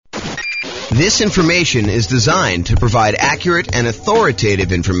This information is designed to provide accurate and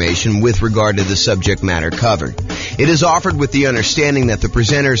authoritative information with regard to the subject matter covered. It is offered with the understanding that the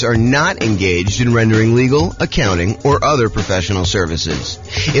presenters are not engaged in rendering legal, accounting, or other professional services.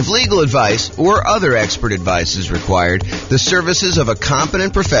 If legal advice or other expert advice is required, the services of a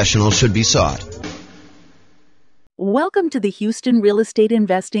competent professional should be sought. Welcome to the Houston Real Estate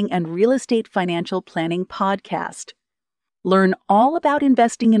Investing and Real Estate Financial Planning Podcast. Learn all about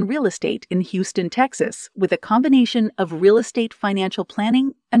investing in real estate in Houston, Texas, with a combination of real estate financial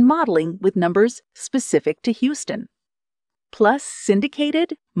planning and modeling with numbers specific to Houston. Plus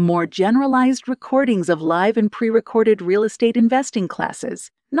syndicated, more generalized recordings of live and pre-recorded real estate investing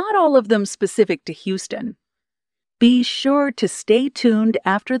classes, not all of them specific to Houston. Be sure to stay tuned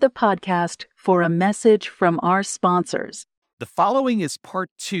after the podcast for a message from our sponsors. The following is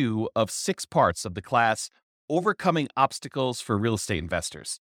part 2 of 6 parts of the class, Overcoming Obstacles for Real Estate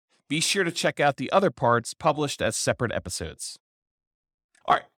Investors. Be sure to check out the other parts published as separate episodes.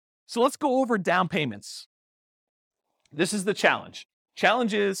 All right, so let's go over down payments. This is the challenge.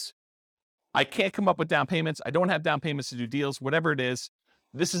 Challenge is, I can't come up with down payments. I don't have down payments to do deals, whatever it is.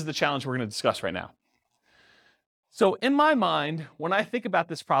 This is the challenge we're going to discuss right now. So in my mind, when I think about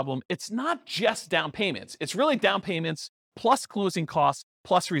this problem, it's not just down payments. It's really down payments plus closing costs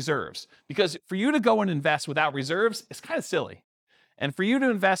plus reserves. Because for you to go and invest without reserves, it's kind of silly. And for you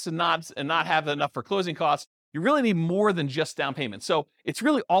to invest and not have enough for closing costs, you really need more than just down payment. So it's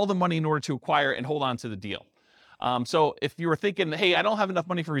really all the money in order to acquire and hold on to the deal. So if you were thinking, hey, I don't have enough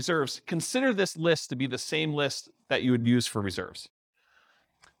money for reserves, consider this list to be the same list that you would use for reserves.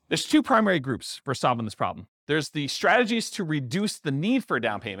 There's 2 primary groups for solving this problem. There's the strategies to reduce the need for a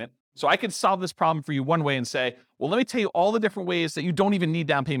down payment. So I could solve this problem for you one way and say, well, let me tell you all the different ways that you don't even need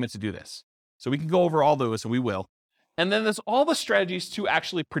down payment to do this. So we can go over all those, and we will. And then there's all the strategies to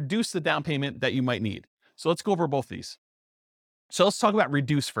actually produce the down payment that you might need. So let's go over both these. So let's talk about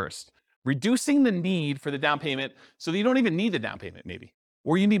reduce first. Reducing the need for the down payment so that you don't even need the down payment maybe,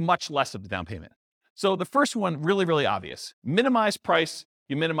 or you need much less of the down payment. So the first one, really, really obvious. Minimize price.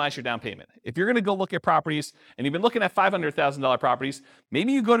 You minimize your down payment. If you're going to go look at properties and you've been looking at $500,000 properties,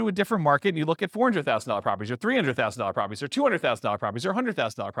 maybe you go to a different market and you look at $400,000 properties or $300,000 properties or $200,000 properties or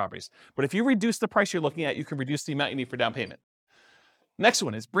 $100,000 properties. But if you reduce the price you're looking at, you can reduce the amount you need for down payment. Next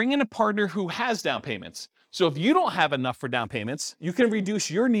one is bring in a partner who has down payments. So if you don't have enough for down payments, you can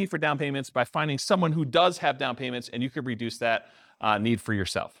reduce your need for down payments by finding someone who does have down payments, and you can reduce that need for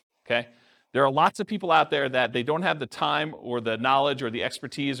yourself, okay? There are lots of people out there that they don't have the time or the knowledge or the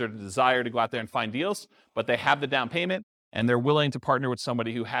expertise or the desire to go out there and find deals, but they have the down payment and they're willing to partner with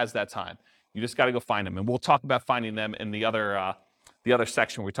somebody who has that time. You just got to go find them. And we'll talk about finding them in the other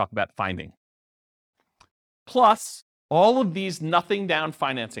section where we talk about finding. Plus, all of these nothing down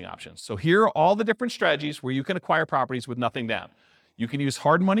financing options. So here are all the different strategies where you can acquire properties with nothing down. You can use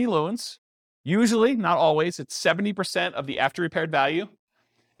hard money loans. Usually, not always, it's 70% of the after repaired value.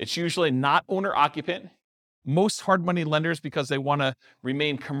 It's usually not owner-occupant. Most hard money lenders, because they want to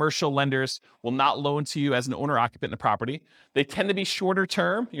remain commercial lenders, will not loan to you as an owner-occupant in the property. They tend to be shorter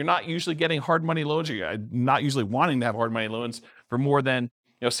term. You're not usually getting hard money loans, or you're not usually wanting to have hard money loans for more than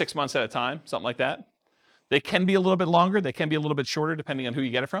 6 months at a time, something like that. They can be a little bit longer. They can be a little bit shorter, depending on who you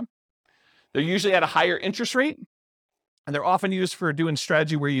get it from. They're usually at a higher interest rate, and they're often used for doing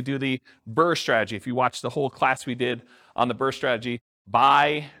strategy where you do the BRRRR strategy. If you watch the whole class we did on the BRRRR strategy,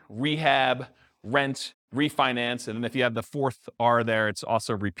 buy, rehab, rent, refinance, and then if you have the 4th R there, it's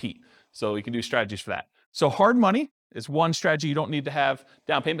also repeat. So you can do strategies for that. So hard money is one strategy you don't need to have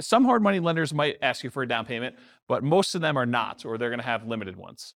down payment. Some hard money lenders might ask you for a down payment, but most of them are not, or they're going to have limited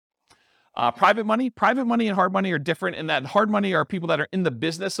ones. Private money and hard money are different in that hard money are people that are in the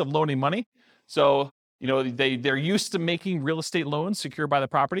business of loaning money. So, they're used to making real estate loans secured by the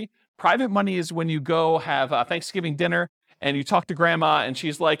property. Private money is when you go have a Thanksgiving dinner and you talk to grandma and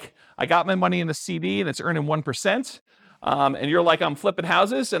she's like, I got my money in the CD and it's earning 1%. And you're like, I'm flipping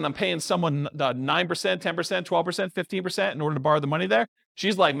houses and I'm paying someone 9%, 10%, 12%, 15% in order to borrow the money there.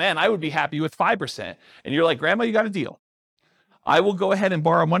 She's like, man, I would be happy with 5%. And you're like, grandma, you got a deal. I will go ahead and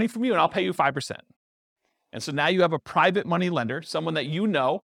borrow money from you and I'll pay you 5%. And so now you have a private money lender, someone that you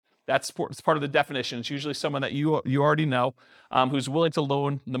know. That's part of the definition. It's usually someone that you already know who's willing to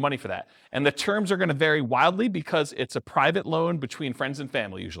loan the money for that. And the terms are going to vary wildly because it's a private loan between friends and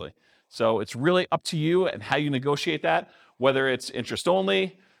family usually. So it's really up to you and how you negotiate that, whether it's interest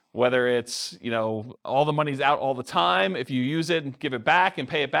only, whether it's, all the money's out all the time. If you use it and give it back and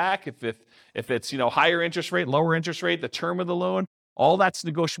pay it back, if it's, higher interest rate, lower interest rate, the term of the loan, all that's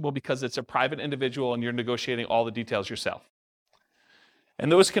negotiable because it's a private individual and you're negotiating all the details yourself.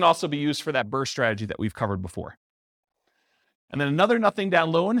 And those can also be used for that BRRRR strategy that we've covered before. And then another nothing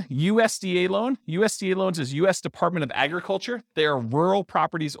down loan, USDA loan. USDA loans is U.S. Department of Agriculture. They are rural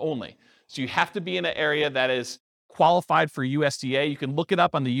properties only. So you have to be in an area that is qualified for USDA. You can look it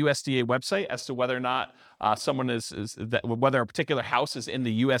up on the USDA website as to whether or not whether a particular house is in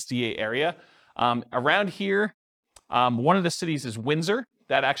the USDA area. Around here, one of the cities is Windsor.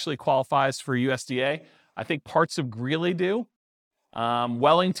 That actually qualifies for USDA. I think parts of Greeley do.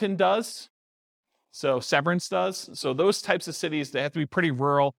 Wellington does. So Severance does. So those types of cities, they have to be pretty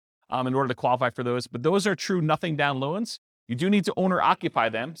rural in order to qualify for those. But those are true nothing down loans. You do need to own or occupy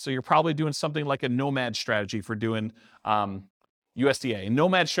them. So you're probably doing something like a nomad strategy for doing USDA. A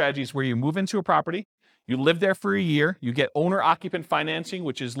nomad strategy is where you move into a property, you live there for a year, you get owner-occupant financing,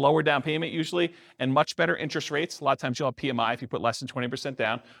 which is lower down payment usually, and much better interest rates. A lot of times you'll have PMI if you put less than 20%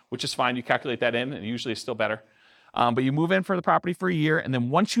 down, which is fine. You calculate that in, and usually it's still better. But you move in for the property for a year, and then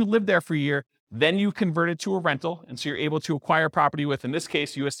once you live there for a year, then you convert it to a rental, and so you're able to acquire property with, in this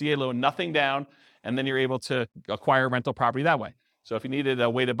case, USDA loan, nothing down, and then you're able to acquire rental property that way. So if you needed a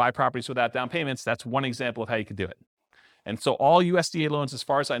way to buy properties without down payments, that's one example of how you could do it. And so all USDA loans, as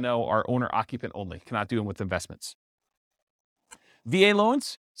far as I know, are owner-occupant only. Cannot do them with investments. VA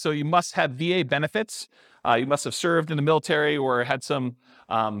loans, so you must have VA benefits. You must have served in the military or had some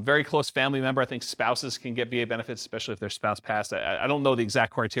very close family member. I think spouses can get VA benefits, especially if their spouse passed. I don't know the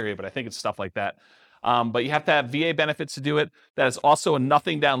exact criteria, but I think it's stuff like that. But you have to have VA benefits to do it. That is also a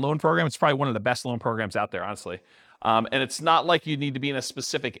nothing down loan program. It's probably one of the best loan programs out there, honestly. And it's not like you need to be in a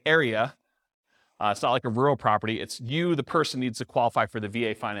specific area. It's not like a rural property. It's you, the person, needs to qualify for the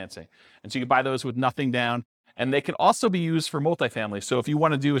VA financing. And so you can buy those with nothing down. And they can also be used for multifamily. So if you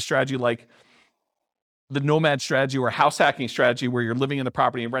want to do a strategy like the nomad strategy or house hacking strategy where you're living in the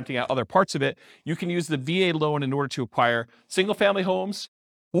property and renting out other parts of it, you can use the VA loan in order to acquire single family homes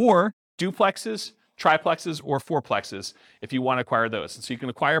or duplexes, triplexes, or fourplexes if you want to acquire those. And so you can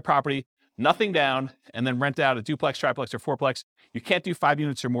acquire property, nothing down, and then rent out a duplex, triplex, or fourplex. You can't do 5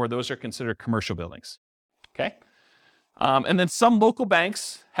 units or more. Those are considered commercial buildings. Okay? And then some local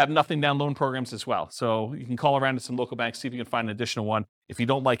banks have nothing down loan programs as well. So you can call around to some local banks, see if you can find an additional one if you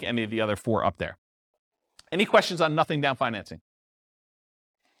don't like any of the other 4 up there. Any questions on nothing down financing?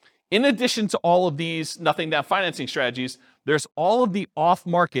 In addition to all of these nothing down financing strategies, there's all of the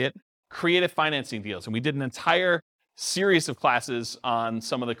off-market creative financing deals. And we did an entire series of classes on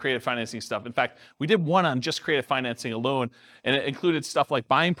some of the creative financing stuff. In fact, we did one on just creative financing alone, and it included stuff like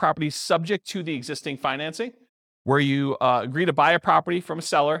buying properties subject to the existing financing, where you agree to buy a property from a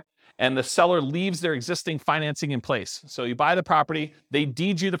seller, and the seller leaves their existing financing in place. So you buy the property, they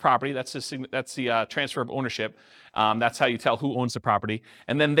deed you the property, that's the transfer of ownership. That's how you tell who owns the property,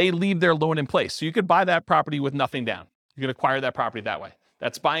 and then they leave their loan in place. So you could buy that property with nothing down. You could acquire that property that way.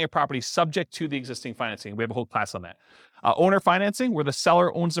 That's buying a property subject to the existing financing. We have a whole class on that. Owner financing, where the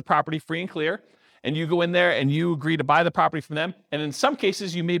seller owns the property free and clear, and you go in there and you agree to buy the property from them. And in some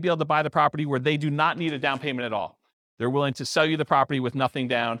cases, you may be able to buy the property where they do not need a down payment at all. They're willing to sell you the property with nothing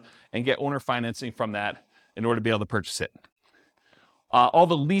down and get owner financing from that in order to be able to purchase it. All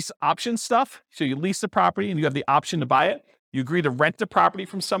the lease option stuff, so you lease the property and you have the option to buy it. You agree to rent the property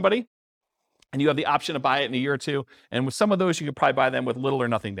from somebody, and you have the option to buy it in a year or two. And with some of those, you could probably buy them with little or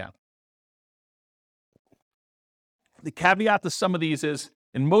nothing down. The caveat to some of these is,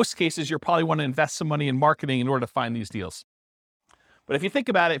 in most cases, you'll probably want to invest some money in marketing in order to find these deals. But if you think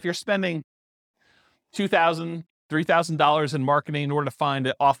about it, if you're spending $2,000, $3,000 in marketing in order to find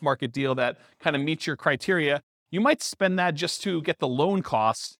an off-market deal that kind of meets your criteria, you might spend that just to get the loan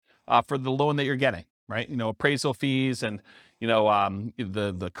costs for the loan that you're getting, right? You know, appraisal fees and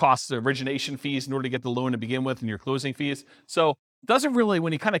the costs, the origination fees in order to get the loan to begin with, and your closing fees. So it doesn't really,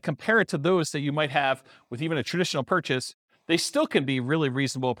 when you kind of compare it to those that you might have with even a traditional purchase, they still can be really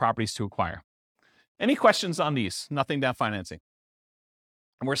reasonable properties to acquire. Any questions on these? Nothing down financing.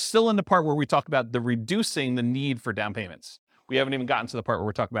 And we're still in the part where we talk about the reducing the need for down payments. We haven't even gotten to the part where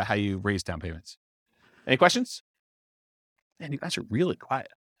we're talking about how you raise down payments. Any questions? Man, you guys are really quiet.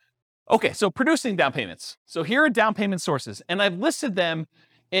 Okay, so producing down payments. So here are down payment sources, and I've listed them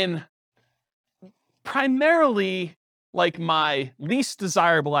in primarily like my least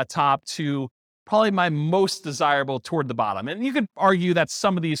desirable at top to probably my most desirable toward the bottom. And you could argue that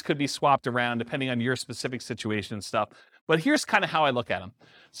some of these could be swapped around depending on your specific situation and stuff. But here's kind of how I look at them.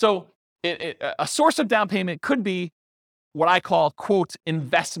 So a source of down payment could be what I call, quote,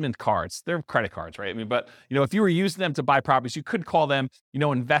 investment cards. They're credit cards, right? I mean, but, if you were using them to buy properties, you could call them,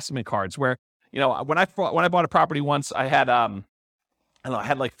 investment cards where, when I bought a property once, I had I don't know, I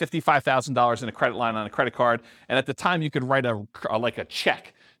had like $55,000 in a credit line on a credit card. And at the time you could write a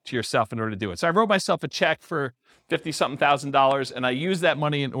check to yourself in order to do it. So I wrote myself a check for $50,000 and I used that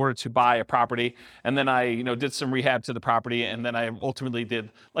money in order to buy a property. And then I, did some rehab to the property. And then I ultimately did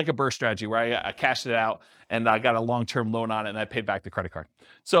like a burst strategy where I cashed it out and I got a long-term loan on it and I paid back the credit card.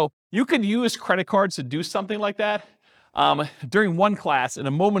 So you could use credit cards to do something like that. During one class, in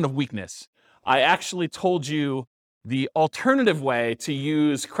a moment of weakness, I actually told you the alternative way to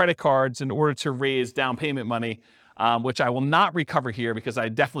use credit cards in order to raise down payment money, which I will not recover here because I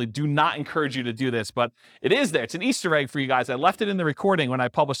definitely do not encourage you to do this, but it is there. It's an Easter egg for you guys. I left it in the recording when I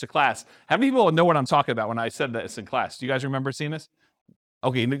published the class. How many people know what I'm talking about when I said this in class? Do you guys remember seeing this?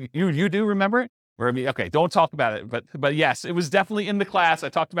 Okay, you do remember it? Okay, don't talk about it, but yes, it was definitely in the class. I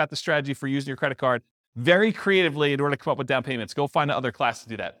talked about the strategy for using your credit card very creatively in order to come up with down payments. Go find another class to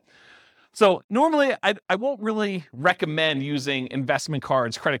do that. So normally, I won't really recommend using investment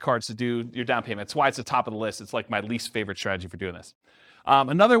cards, credit cards to do your down payment. That's why it's the top of the list. It's like my least favorite strategy for doing this.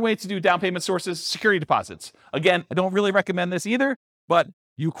 Another way to do down payment sources, security deposits. Again, I don't really recommend this either, but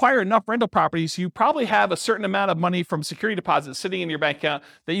you acquire enough rental properties, you probably have a certain amount of money from security deposits sitting in your bank account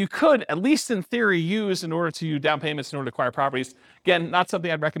that you could, at least in theory, use in order to do down payments in order to acquire properties. Again, not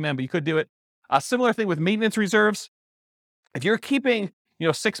something I'd recommend, but you could do it. A similar thing with maintenance reserves. If you're keeping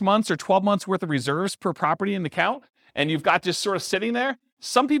 6 months or 12 months worth of reserves per property in the account, and you've got just sort of sitting there,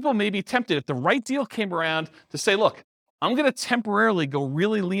 some people may be tempted if the right deal came around to say, look, I'm going to temporarily go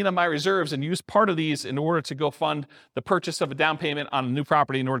really lean on my reserves and use part of these in order to go fund the purchase of a down payment on a new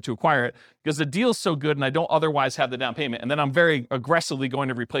property in order to acquire it because the deal's so good and I don't otherwise have the down payment. And then I'm very aggressively going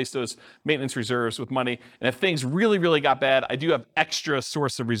to replace those maintenance reserves with money. And if things really, really got bad, I do have extra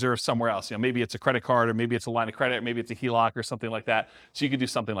source of reserves somewhere else. Maybe it's a credit card or maybe it's a line of credit, or maybe it's a HELOC or something like that. So you could do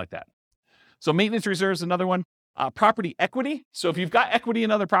something like that. So maintenance reserves is another one. Property equity. So if you've got equity in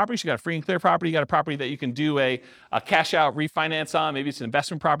other properties, you got a free and clear property, you got a property that you can do a cash out refinance on. Maybe it's an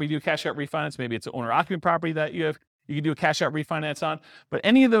investment property you do a cash out refinance. Maybe it's an owner occupant property that you can do a cash out refinance on. But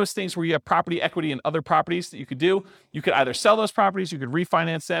any of those things where you have property equity in other properties that you could do, you could either sell those properties, you could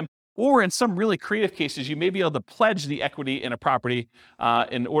refinance them, or in some really creative cases, you may be able to pledge the equity in a property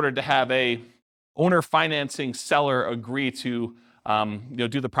in order to have a owner financing seller agree to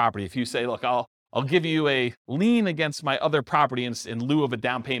do the property. If you say, look, I'll give you a lien against my other property in lieu of a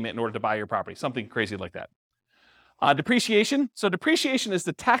down payment in order to buy your property, something crazy like that. Depreciation. So depreciation is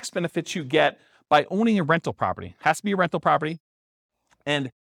the tax benefits you get by owning a rental property. It has to be a rental property.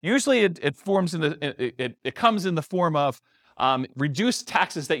 And usually it comes in the form of reduced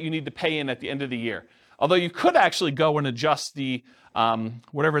taxes that you need to pay in at the end of the year. Although you could actually go and adjust the,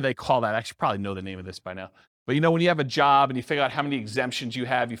 whatever they call that. I actually probably know the name of this by now. But when you have a job and you figure out how many exemptions you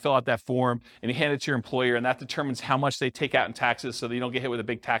have, you fill out that form and you hand it to your employer and that determines how much they take out in taxes so that you don't get hit with a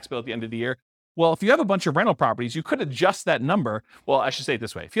big tax bill at the end of the year. Well, if you have a bunch of rental properties, you could adjust that number. Well, I should say it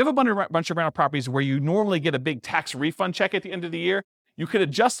this way. If you have a bunch of rental properties where you normally get a big tax refund check at the end of the year, you could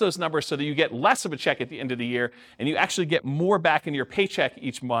adjust those numbers so that you get less of a check at the end of the year and you actually get more back in your paycheck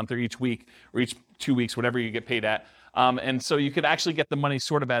each month or each week or each 2 weeks, whatever you get paid at. And so you could actually get the money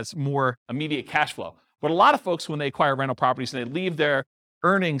sort of as more immediate cash flow. But a lot of folks, when they acquire rental properties and they leave their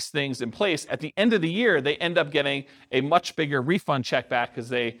earnings things in place, at the end of the year, they end up getting a much bigger refund check back because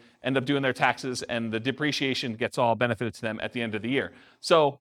they end up doing their taxes and the depreciation gets all benefited to them at the end of the year.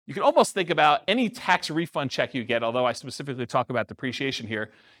 So you can almost think about any tax refund check you get, although I specifically talk about depreciation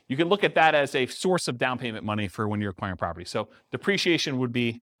here, you can look at that as a source of down payment money for when you're acquiring property. So depreciation would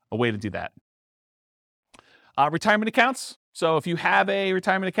be a way to do that. Retirement accounts. So if you have a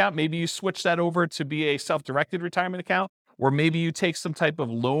retirement account, maybe you switch that over to be a self-directed retirement account, or maybe you take some type of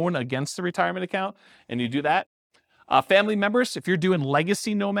loan against the retirement account and you do that. Family members, if you're doing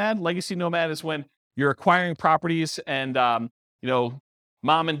legacy nomad is when you're acquiring properties and,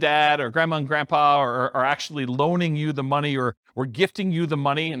 mom and dad or grandma and grandpa are actually loaning you the money or gifting you the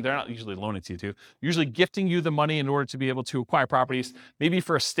money, and they're not usually loaning to you too, usually gifting you the money in order to be able to acquire properties. Maybe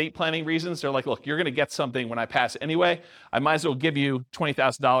for estate planning reasons, they're like, look, you're going to get something when I pass anyway. I might as well give you $20,000,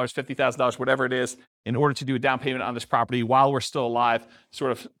 $50,000, whatever it is, in order to do a down payment on this property while we're still alive,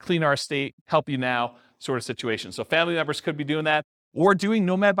 sort of clean our estate, help you now sort of situation. So family members could be doing that or doing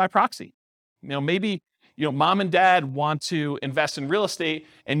nomad by proxy. Maybe mom and dad want to invest in real estate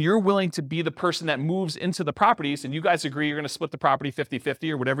and you're willing to be the person that moves into the properties and you guys agree you're going to split the property 50-50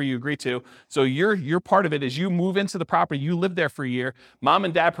 or whatever you agree to. So your part of it is you move into the property, you live there for a year, mom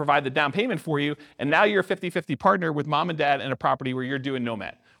and dad provide the down payment for you, and now you're a 50-50 partner with mom and dad in a property where you're doing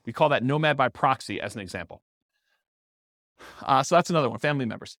nomad. We call that nomad by proxy as an example. So that's another one, family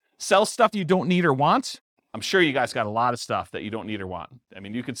members. Sell stuff you don't need or want. I'm sure you guys got a lot of stuff that you don't need or want. I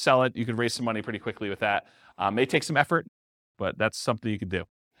mean, you could sell it, you could raise some money pretty quickly with that. May take some effort, but that's something you could do.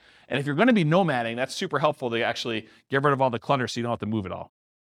 And if you're going to be nomading, that's super helpful to actually get rid of all the clutter so you don't have to move it all.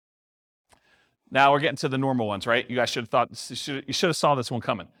 Now we're getting to the normal ones, right? You guys should have thought, you should have saw this one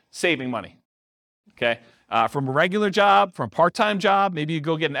coming. Saving money, okay? From a regular job, from a part-time job, maybe you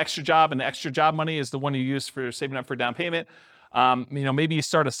go get an extra job, and the extra job money is the one you use for saving up for down payment. Maybe you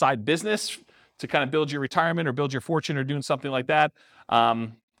start a side business to kind of build your retirement or build your fortune or doing something like that.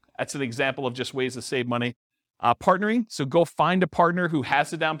 That's an example of just ways to save money. Partnering, so go find a partner who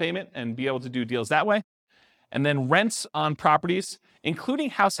has the down payment and be able to do deals that way. And then rents on properties, including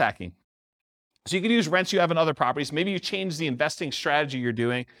house hacking. So you can use rents you have in other properties. Maybe you change the investing strategy you're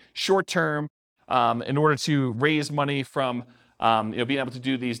doing short-term in order to raise money from being able to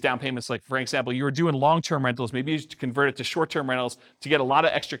do these down payments. Like, for example, you were doing long-term rentals. Maybe you convert it to short-term rentals to get a lot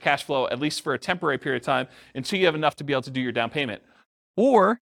of extra cash flow, at least for a temporary period of time, until you have enough to be able to do your down payment.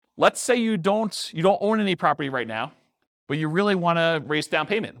 Or let's say you don't own any property right now, but you really want to raise down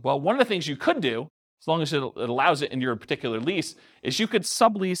payment. Well, one of the things you could do, as long as it allows it in your particular lease, is you could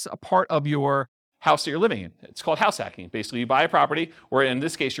sublease a part of your house that you're living in. It's called house hacking. Basically, you buy a property, or in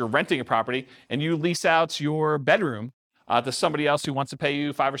this case, you're renting a property, and you lease out your bedroom to somebody else who wants to pay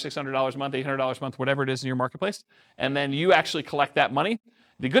you $500 or $600 a month, $800 a month, whatever it is in your marketplace, and then you actually collect that money.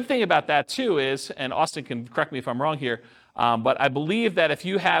 The good thing about that too is, and Austin can correct me if I'm wrong here, but I believe that if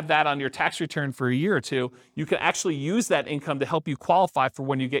you have that on your tax return for a year or two, you can actually use that income to help you qualify for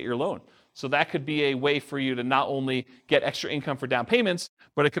when you get your loan. So that could be a way for you to not only get extra income for down payments,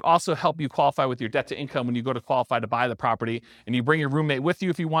 but it could also help you qualify with your debt to income when you go to qualify to buy the property, and you bring your roommate with you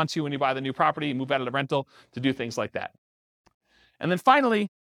if you want to when you buy the new property, you move out of the rental to do things like that. And then finally,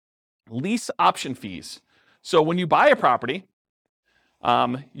 lease option fees. So when you buy a property,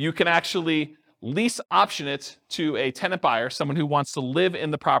 you can actually lease option it to a tenant buyer, someone who wants to live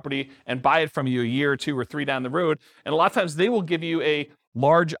in the property and buy it from you a year or 2 or 3 down the road. And a lot of times they will give you a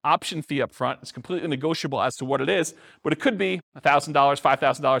large option fee up front. It's completely negotiable as to what it is, but it could be $1,000,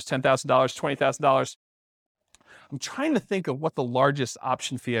 $5,000, $10,000, $20,000. I'm trying to think of what the largest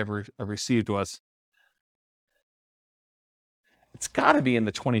option fee I received was. It's got to be in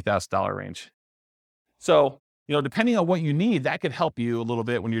the $20,000 range. So, depending on what you need, that could help you a little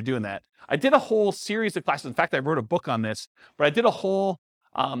bit when you're doing that. I did a whole series of classes. In fact, I wrote a book on this, but I did a whole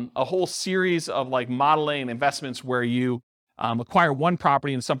series of like modeling investments where you acquire one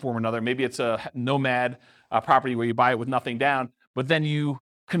property in some form or another. Maybe it's a nomad property where you buy it with nothing down, but then you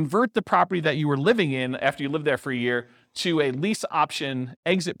convert the property that you were living in after you lived there for a year to a lease option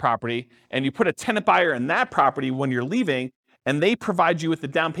exit property, and you put a tenant buyer in that property when you're leaving, and they provide you with the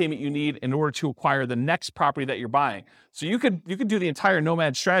down payment you need in order to acquire the next property that you're buying. So you could do the entire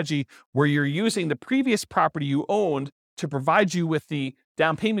nomad strategy where you're using the previous property you owned to provide you with the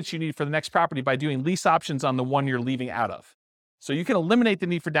down payments you need for the next property by doing lease options on the one you're leaving out of. So you can eliminate the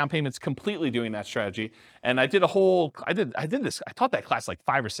need for down payments completely doing that strategy. And I taught that class like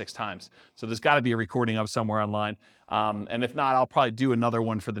 5 or 6 times. So there's got to be a recording of somewhere online. And if not, I'll probably do another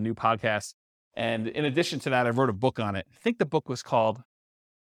one for the new podcast. And in addition to that, I wrote a book on it. I think the book was called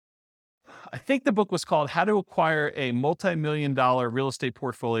How to Acquire a Multi-Million-Dollar Real Estate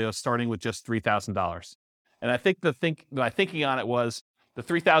Portfolio Starting with Just $3,000. And I think my thinking on it was the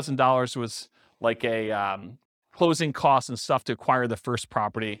 $3,000 was like a closing costs and stuff to acquire the first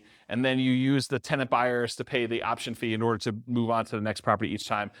property. And then you use the tenant buyers to pay the option fee in order to move on to the next property each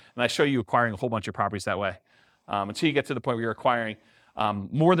time. And I show you acquiring a whole bunch of properties that way until you get to the point where you're acquiring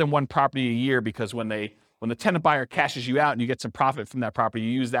more than one property a year, because when the tenant buyer cashes you out and you get some profit from that property,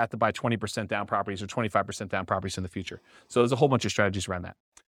 you use that to buy 20% down properties or 25% down properties in the future. So there's a whole bunch of strategies around that.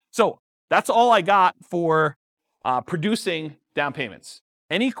 So that's all I got for producing down payments.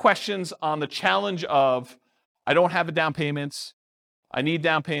 Any questions on the challenge of I don't have a down payments, I need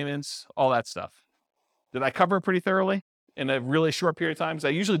down payments, all that stuff? Did I cover it pretty thoroughly in a really short period of time? Because I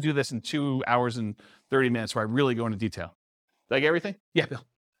usually do this in 2 hours and 30 minutes where I really go into detail. Did I get everything? Yeah, Bill.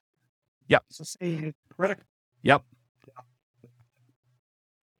 Yep. Yep.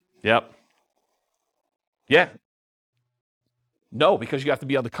 Yep. Yeah. No, because you have to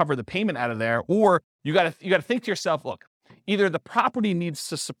be able to cover the payment out of there, or you got to think to yourself, look, either the property needs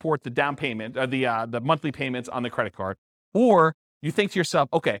to support the down payment, or the monthly payments on the credit card, or you think to yourself,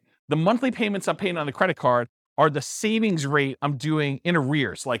 okay, the monthly payments I'm paying on the credit card are the savings rate I'm doing in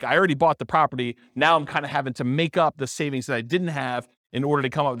arrears. Like I already bought the property, now I'm kind of having to make up the savings that I didn't have in order to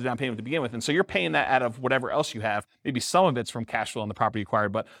come up with the down payment to begin with. And so you're paying that out of whatever else you have. Maybe some of it's from cash flow on the property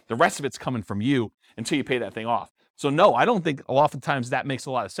acquired, but the rest of it's coming from you until you pay that thing off. So no, I don't think oftentimes that makes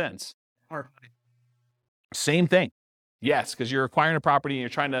a lot of sense. Same thing. Yes, because you're acquiring a property and you're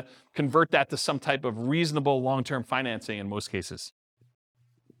trying to convert that to some type of reasonable long-term financing in most cases.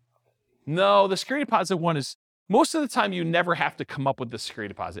 No, the security deposit one is, most of the time you never have to come up with the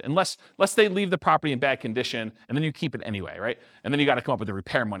security deposit unless they leave the property in bad condition and then you keep it anyway, right? And then you got to come up with the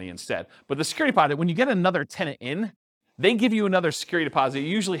repair money instead. But the security deposit, when you get another tenant in, they give you another security deposit. You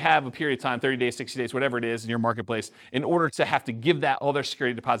usually have a period of time, 30 days, 60 days, whatever it is in your marketplace, in order to have to give that other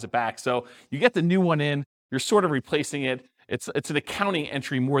security deposit back. So you get the new one in, you're sort of replacing it. It's an accounting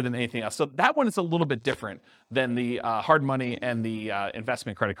entry more than anything else. So that one is a little bit different than the hard money and the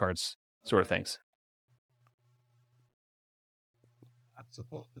investment credit cards sort of things.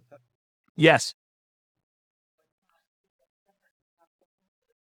 Yes.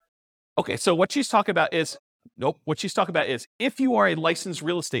 Okay, so what she's talking about is, what she's talking about is if you are a licensed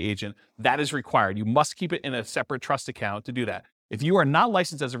real estate agent, that is required. You must keep it in a separate trust account to do that. If you are not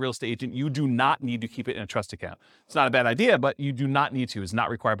licensed as a real estate agent, you do not need to keep it in a trust account. It's not a bad idea, but you do not need to. It's not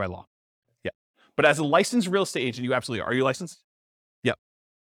required by law. Yeah. But as a licensed real estate agent, you absolutely are. Are you licensed? Yep.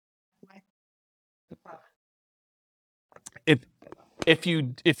 If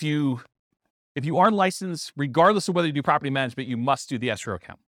you are licensed, regardless of whether you do property management, you must do the escrow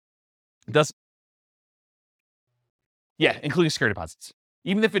account. Yeah, including security deposits.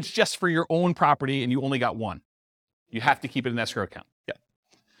 Even if it's just for your own property and you only got one, you have to keep it in an escrow account. Yeah.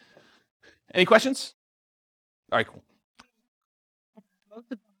 Any questions? All right, cool.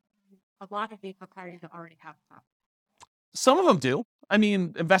 A lot of these require you to already have that. Some of them do. I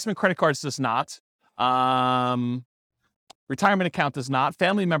mean, investment credit cards does not. Retirement account does not.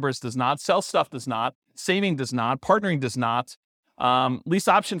 Family members does not. Sell stuff does not. Saving does not. Partnering does not. Lease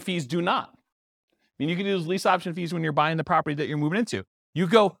option fees do not. I mean, you can use lease option fees when you're buying the property that you're moving into. You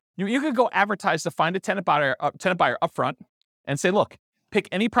could go advertise to find a tenant buyer up front and say, look, pick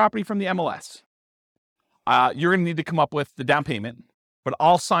any property from the MLS. You're going to need to come up with the down payment, but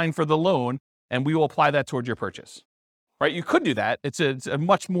I'll sign for the loan and we will apply that towards your purchase. Right? You could do that. It's a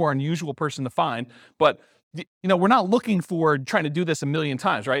much more unusual person to find, but we're not looking for trying to do this a million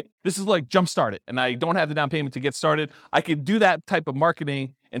times, right? This is like jumpstart it, and I don't have the down payment to get started. I could do that type of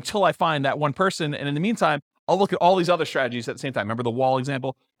marketing until I find that one person, and in the meantime, I'll look at all these other strategies at the same time. Remember the wall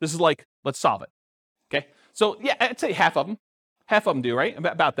example? This is like, let's solve it, okay? So yeah, I'd say half of them do, right?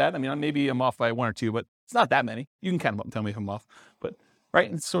 About that. I mean, maybe I'm off by one or two, but it's not that many. You can count them up and tell me if I'm off, but right?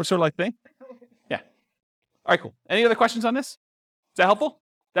 It's sort of like thing. Yeah. All right, cool. Any other questions on this? Is that helpful?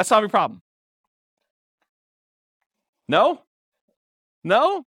 That's solve your problem. No?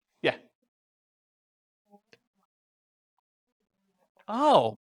 No? Yeah.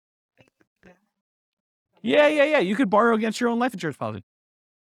 Oh. Yeah. You could borrow against your own life insurance policy.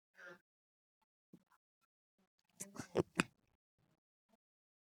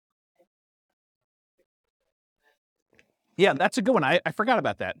 Yeah, that's a good one. I forgot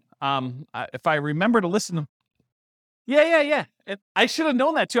about that. If I remember to listen to... Yeah. I should have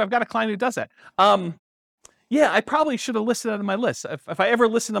known that too. I've got a client who does that. Yeah, I probably should have listed that on my list. If I ever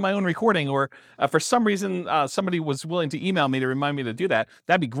listen to my own recording, or for some reason somebody was willing to email me to remind me to do that,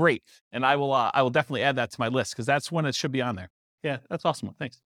 that'd be great. And I will definitely add that to my list because that's when it should be on there. Yeah, that's awesome.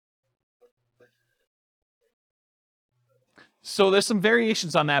 Thanks. So there's some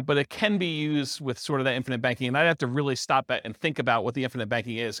variations on that, but it can be used with sort of that infinite banking. And I'd have to really stop and think about what the infinite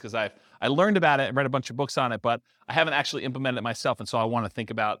banking is because I learned about it and read a bunch of books on it, but I haven't actually implemented it myself. And so I want to think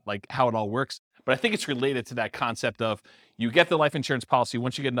about like how it all works. But I think it's related to that concept of you get the life insurance policy.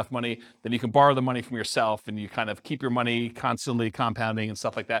 Once you get enough money, then you can borrow the money from yourself and you kind of keep your money constantly compounding and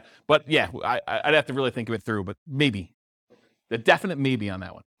stuff like that. But yeah, I'd have to really think of it through, but maybe. The definite maybe on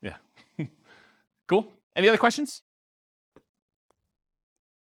that one. Yeah. Cool. Any other questions?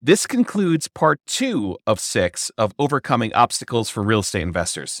 This concludes part 2 of 6 of Overcoming Obstacles for Real Estate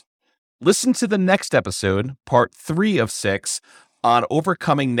Investors. Listen to the next episode, part 3 of 6, on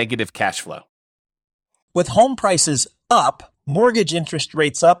overcoming negative cash flow. With home prices up, mortgage interest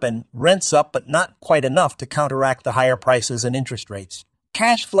rates up, and rents up, but not quite enough to counteract the higher prices and interest rates,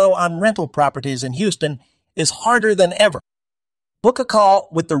 cash flow on rental properties in Houston is harder than ever. Book a call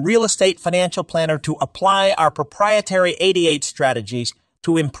with the Real Estate Financial Planner to apply our proprietary 88 strategies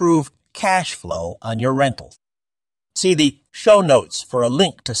to improve cash flow on your rentals. See the show notes for a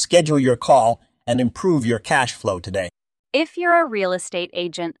link to schedule your call and improve your cash flow today. If you're a real estate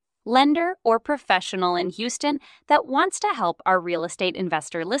agent, lender, or professional in Houston that wants to help our real estate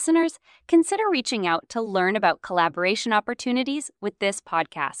investor listeners, consider reaching out to learn about collaboration opportunities with this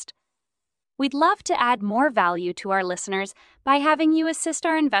podcast. We'd love to add more value to our listeners by having you assist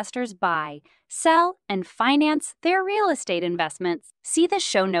our investors buy, sell, and finance their real estate investments. See the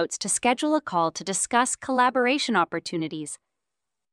show notes to schedule a call to discuss collaboration opportunities.